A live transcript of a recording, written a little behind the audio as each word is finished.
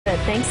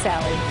Thanks,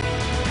 Sally.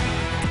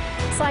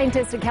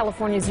 Scientists at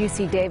California's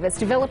UC Davis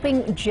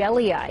developing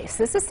jelly ice.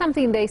 This is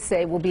something they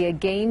say will be a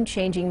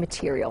game-changing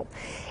material.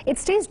 It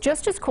stays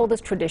just as cold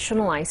as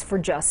traditional ice for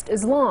just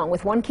as long,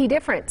 with one key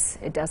difference: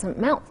 it doesn't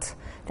melt.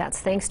 That's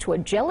thanks to a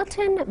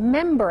gelatin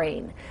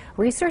membrane.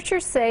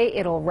 Researchers say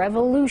it'll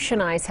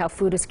revolutionize how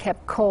food is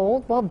kept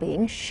cold while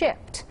being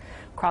shipped.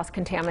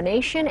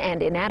 Cross-contamination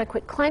and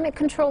inadequate climate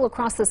control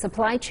across the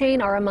supply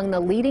chain are among the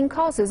leading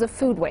causes of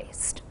food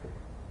waste.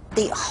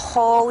 The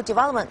whole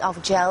development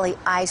of jelly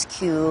ice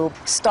cube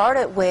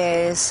started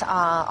with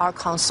our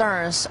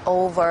concerns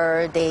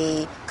over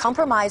the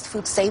compromised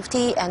food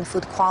safety and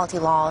food quality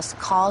loss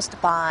caused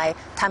by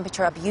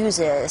temperature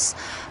abuses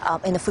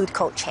in the food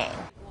cold chain.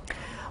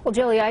 Well,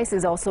 jelly ice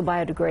is also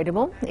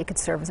biodegradable. It could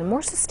serve as a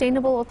more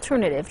sustainable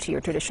alternative to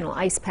your traditional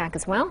ice pack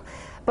as well.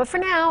 But for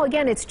now,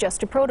 again, it's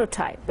just a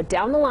prototype. But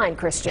down the line,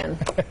 Christian.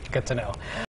 Good to know.